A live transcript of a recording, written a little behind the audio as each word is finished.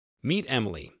Meet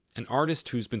Emily, an artist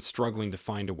who's been struggling to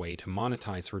find a way to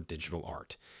monetize her digital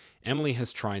art. Emily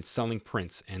has tried selling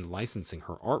prints and licensing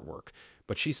her artwork,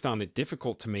 but she's found it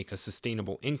difficult to make a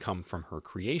sustainable income from her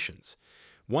creations.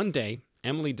 One day,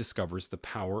 Emily discovers the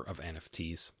power of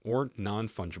NFTs, or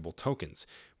non-fungible tokens,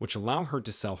 which allow her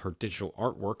to sell her digital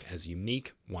artwork as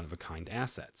unique, one-of-a-kind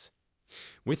assets.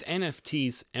 With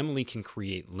NFTs, Emily can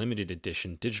create limited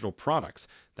edition digital products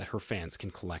that her fans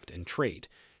can collect and trade,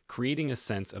 creating a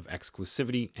sense of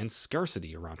exclusivity and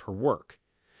scarcity around her work.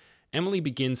 Emily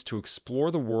begins to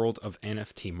explore the world of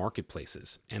NFT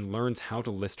marketplaces and learns how to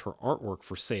list her artwork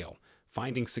for sale,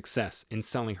 finding success in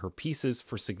selling her pieces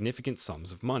for significant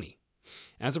sums of money.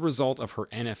 As a result of her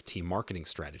NFT marketing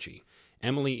strategy,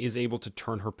 Emily is able to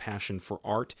turn her passion for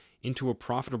art into a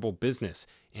profitable business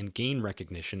and gain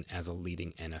recognition as a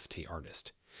leading NFT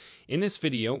artist. In this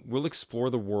video, we'll explore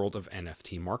the world of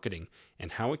NFT marketing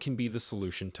and how it can be the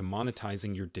solution to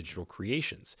monetizing your digital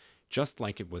creations, just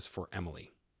like it was for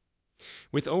Emily.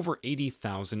 With over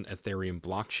 80,000 Ethereum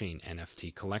Blockchain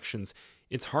NFT collections,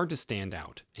 it's hard to stand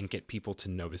out and get people to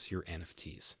notice your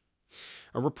NFTs.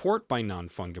 A report by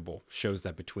NonFungible shows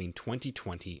that between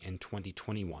 2020 and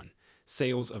 2021,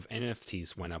 sales of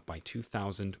NFTs went up by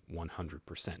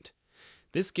 2,100%.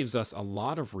 This gives us a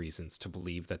lot of reasons to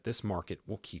believe that this market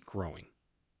will keep growing.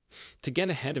 To get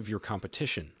ahead of your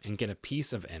competition and get a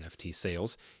piece of NFT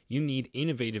sales, you need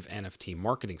innovative NFT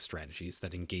marketing strategies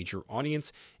that engage your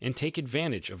audience and take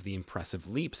advantage of the impressive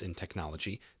leaps in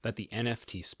technology that the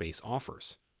NFT space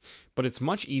offers. But it's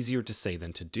much easier to say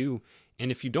than to do,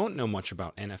 and if you don't know much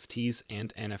about NFTs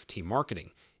and NFT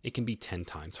marketing, it can be 10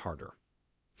 times harder.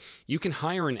 You can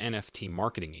hire an NFT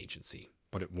marketing agency,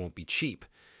 but it won't be cheap.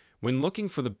 When looking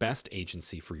for the best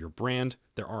agency for your brand,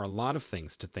 there are a lot of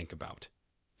things to think about.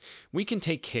 We can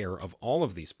take care of all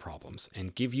of these problems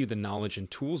and give you the knowledge and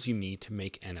tools you need to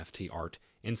make NFT art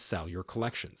and sell your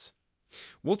collections.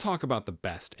 We'll talk about the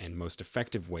best and most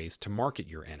effective ways to market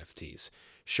your NFTs,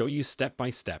 show you step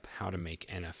by step how to make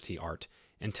NFT art,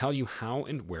 and tell you how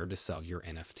and where to sell your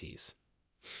NFTs.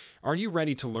 Are you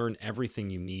ready to learn everything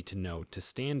you need to know to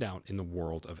stand out in the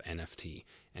world of NFT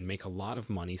and make a lot of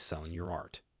money selling your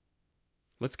art?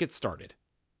 Let's get started.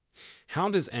 How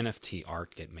does NFT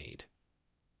art get made?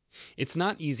 It's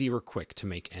not easy or quick to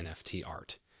make NFT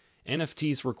art.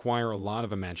 NFTs require a lot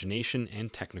of imagination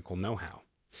and technical know-how.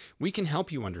 We can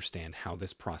help you understand how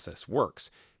this process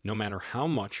works, no matter how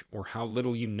much or how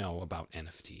little you know about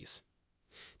NFTs.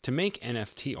 To make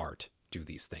NFT art, do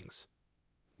these things.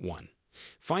 1.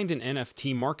 Find an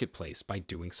NFT marketplace by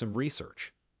doing some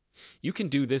research. You can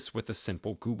do this with a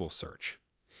simple Google search.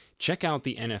 Check out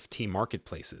the NFT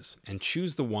marketplaces and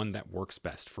choose the one that works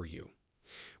best for you.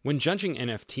 When judging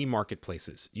NFT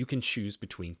marketplaces, you can choose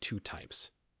between two types.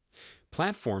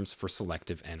 Platforms for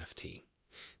selective NFT.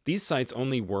 These sites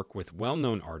only work with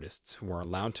well-known artists who are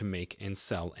allowed to make and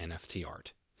sell NFT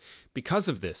art. Because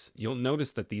of this, you'll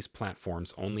notice that these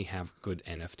platforms only have good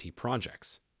NFT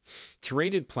projects.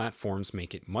 Curated platforms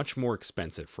make it much more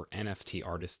expensive for NFT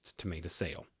artists to make a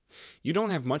sale. You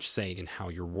don't have much say in how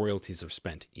your royalties are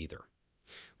spent either.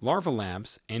 Larva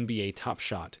Labs, NBA Top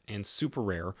Shot, and Super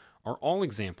Rare are all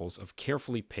examples of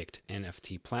carefully picked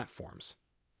NFT platforms.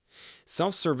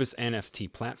 Self-service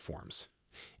NFT platforms.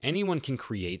 Anyone can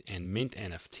create and mint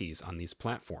NFTs on these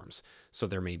platforms, so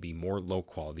there may be more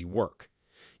low-quality work.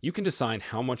 You can decide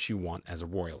how much you want as a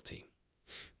royalty.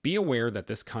 Be aware that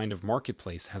this kind of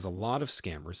marketplace has a lot of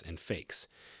scammers and fakes.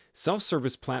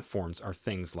 Self-service platforms are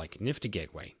things like Nifty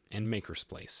Gateway and Maker's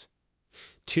Place.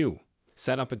 2.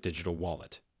 Set up a digital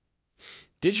wallet.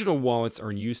 Digital wallets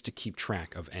are used to keep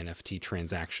track of NFT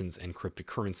transactions and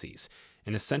cryptocurrencies,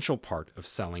 an essential part of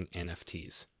selling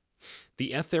NFTs.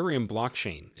 The Ethereum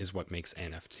blockchain is what makes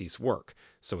NFTs work,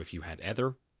 so if you had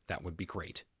Ether, that would be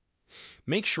great.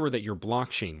 Make sure that your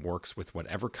blockchain works with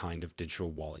whatever kind of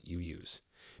digital wallet you use.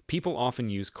 People often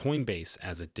use Coinbase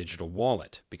as a digital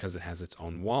wallet because it has its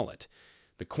own wallet.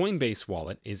 The Coinbase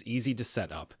wallet is easy to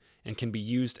set up and can be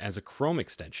used as a Chrome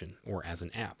extension or as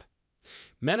an app.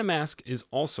 MetaMask is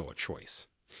also a choice.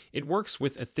 It works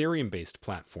with Ethereum-based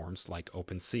platforms like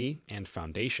OpenSea and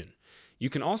Foundation. You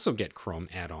can also get Chrome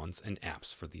add-ons and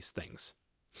apps for these things.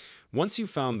 Once you've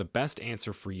found the best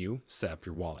answer for you, set up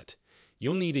your wallet.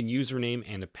 You'll need a username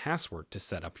and a password to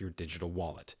set up your digital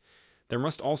wallet. There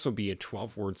must also be a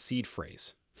 12-word seed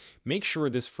phrase. Make sure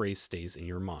this phrase stays in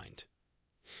your mind.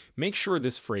 Make sure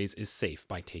this phrase is safe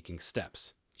by taking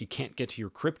steps. You can't get to your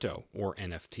crypto or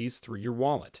NFTs through your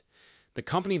wallet. The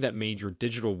company that made your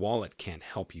digital wallet can't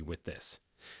help you with this.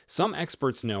 Some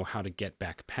experts know how to get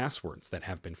back passwords that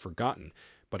have been forgotten,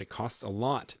 but it costs a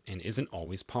lot and isn't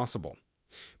always possible.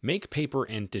 Make paper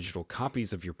and digital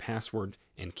copies of your password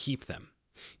and keep them.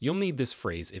 You'll need this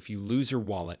phrase if you lose your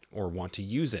wallet or want to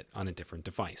use it on a different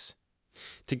device.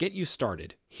 To get you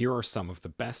started, here are some of the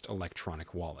best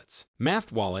electronic wallets. Math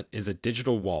Wallet is a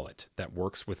digital wallet that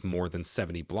works with more than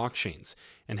 70 blockchains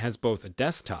and has both a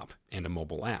desktop and a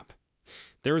mobile app.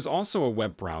 There is also a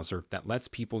web browser that lets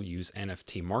people use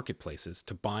NFT marketplaces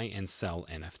to buy and sell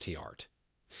NFT art.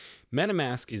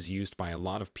 MetaMask is used by a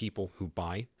lot of people who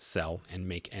buy, sell, and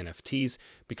make NFTs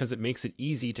because it makes it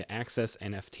easy to access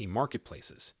NFT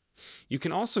marketplaces. You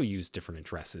can also use different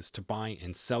addresses to buy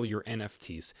and sell your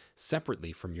NFTs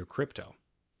separately from your crypto.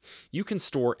 You can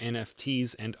store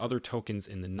NFTs and other tokens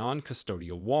in the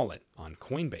non-custodial wallet on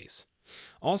Coinbase.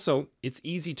 Also, it's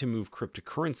easy to move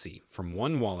cryptocurrency from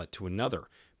one wallet to another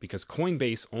because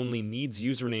Coinbase only needs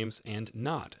usernames and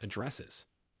not addresses.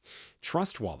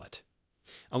 Trust Wallet.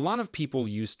 A lot of people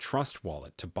use Trust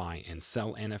Wallet to buy and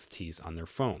sell NFTs on their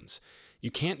phones. You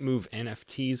can't move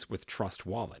NFTs with Trust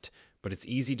Wallet, but it's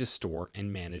easy to store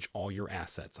and manage all your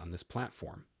assets on this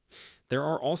platform. There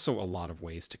are also a lot of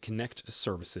ways to connect to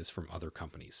services from other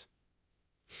companies.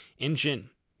 Engine.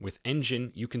 With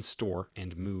Engine, you can store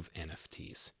and move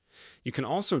NFTs. You can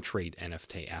also trade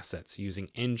NFT assets using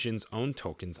Engine's own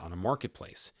tokens on a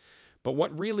marketplace. But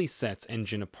what really sets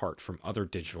Engine apart from other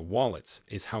digital wallets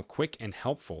is how quick and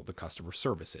helpful the customer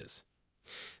service is.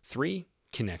 3.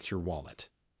 Connect your wallet.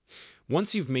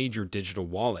 Once you've made your digital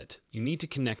wallet, you need to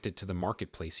connect it to the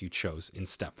marketplace you chose in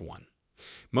step 1.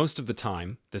 Most of the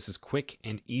time, this is quick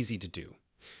and easy to do.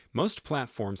 Most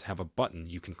platforms have a button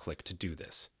you can click to do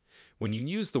this. When you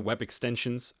use the web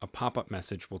extensions, a pop-up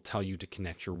message will tell you to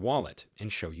connect your wallet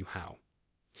and show you how.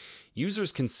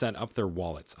 Users can set up their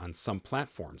wallets on some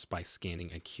platforms by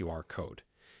scanning a QR code.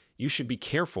 You should be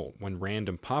careful when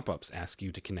random pop-ups ask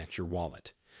you to connect your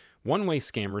wallet. One way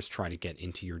scammers try to get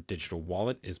into your digital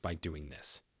wallet is by doing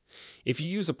this. If you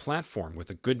use a platform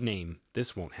with a good name,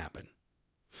 this won't happen.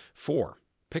 4.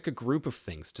 Pick a group of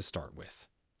things to start with.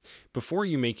 Before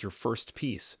you make your first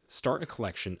piece, start a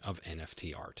collection of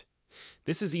NFT art.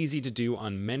 This is easy to do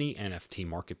on many NFT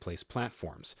marketplace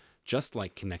platforms, just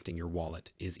like connecting your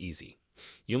wallet is easy.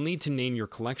 You'll need to name your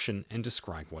collection and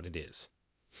describe what it is.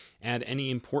 Add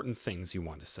any important things you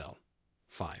want to sell.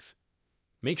 5.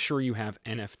 Make sure you have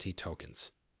NFT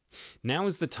tokens. Now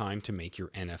is the time to make your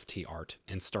NFT art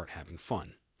and start having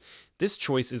fun. This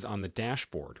choice is on the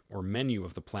dashboard or menu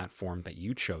of the platform that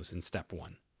you chose in step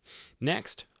 1.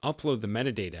 Next, upload the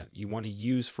metadata you want to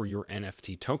use for your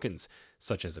NFT tokens,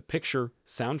 such as a picture,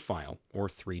 sound file, or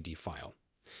 3D file.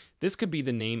 This could be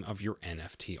the name of your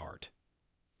NFT art.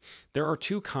 There are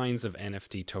 2 kinds of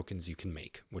NFT tokens you can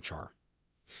make, which are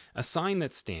a sign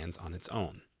that stands on its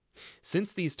own.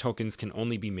 Since these tokens can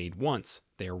only be made once,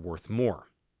 they are worth more.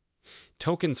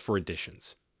 Tokens for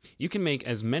editions. You can make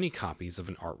as many copies of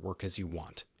an artwork as you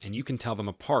want, and you can tell them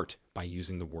apart by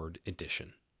using the word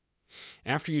edition.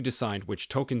 After you decide which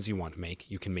tokens you want to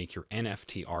make, you can make your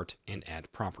NFT art and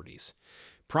add properties.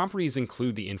 Properties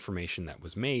include the information that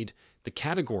was made, the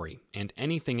category, and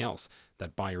anything else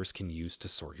that buyers can use to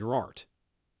sort your art.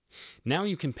 Now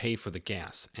you can pay for the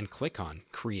gas and click on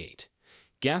Create.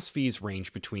 Gas fees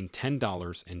range between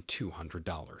 $10 and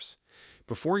 $200.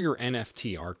 Before your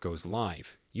NFT art goes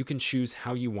live, you can choose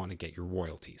how you want to get your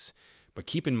royalties. But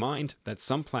keep in mind that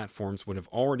some platforms would have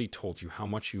already told you how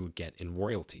much you would get in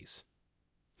royalties.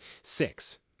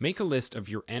 6. Make a list of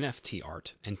your NFT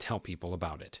art and tell people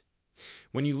about it.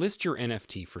 When you list your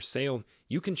NFT for sale,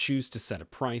 you can choose to set a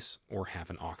price or have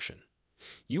an auction.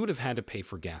 You would have had to pay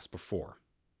for gas before.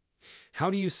 How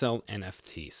do you sell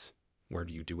NFTs? Where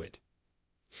do you do it?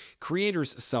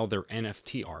 Creators sell their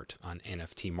NFT art on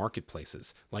NFT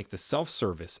marketplaces like the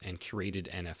self-service and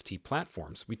curated NFT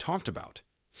platforms we talked about.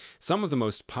 Some of the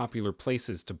most popular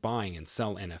places to buy and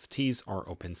sell NFTs are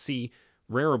OpenSea,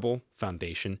 Rarible,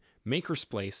 Foundation,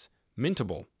 Makerspace,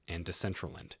 Mintable, and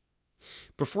Decentraland.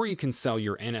 Before you can sell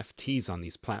your NFTs on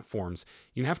these platforms,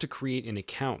 you have to create an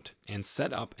account and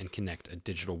set up and connect a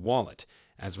digital wallet,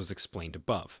 as was explained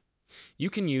above. You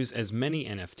can use as many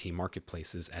NFT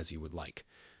marketplaces as you would like,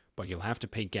 but you'll have to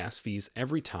pay gas fees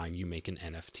every time you make an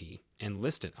NFT and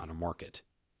list it on a market.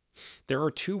 There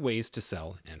are 2 ways to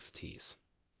sell NFTs.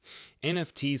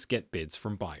 NFTs get bids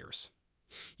from buyers.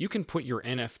 You can put your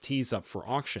NFTs up for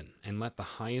auction and let the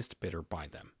highest bidder buy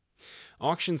them.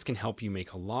 Auctions can help you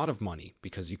make a lot of money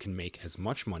because you can make as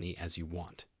much money as you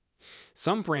want.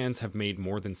 Some brands have made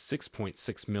more than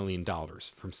 $6.6 million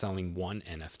from selling one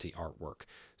NFT artwork,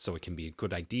 so it can be a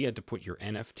good idea to put your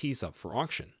NFTs up for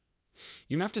auction.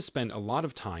 You have to spend a lot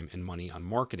of time and money on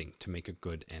marketing to make a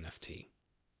good NFT.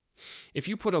 If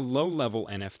you put a low-level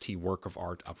NFT work of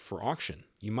art up for auction,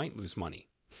 you might lose money,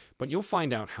 but you'll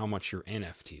find out how much your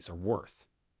NFTs are worth.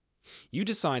 You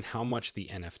decide how much the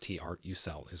NFT art you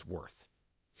sell is worth.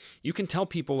 You can tell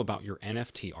people about your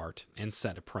NFT art and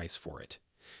set a price for it.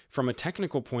 From a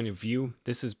technical point of view,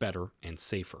 this is better and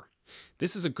safer.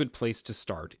 This is a good place to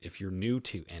start if you're new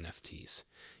to NFTs.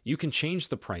 You can change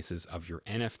the prices of your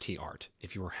NFT art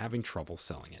if you are having trouble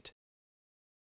selling it.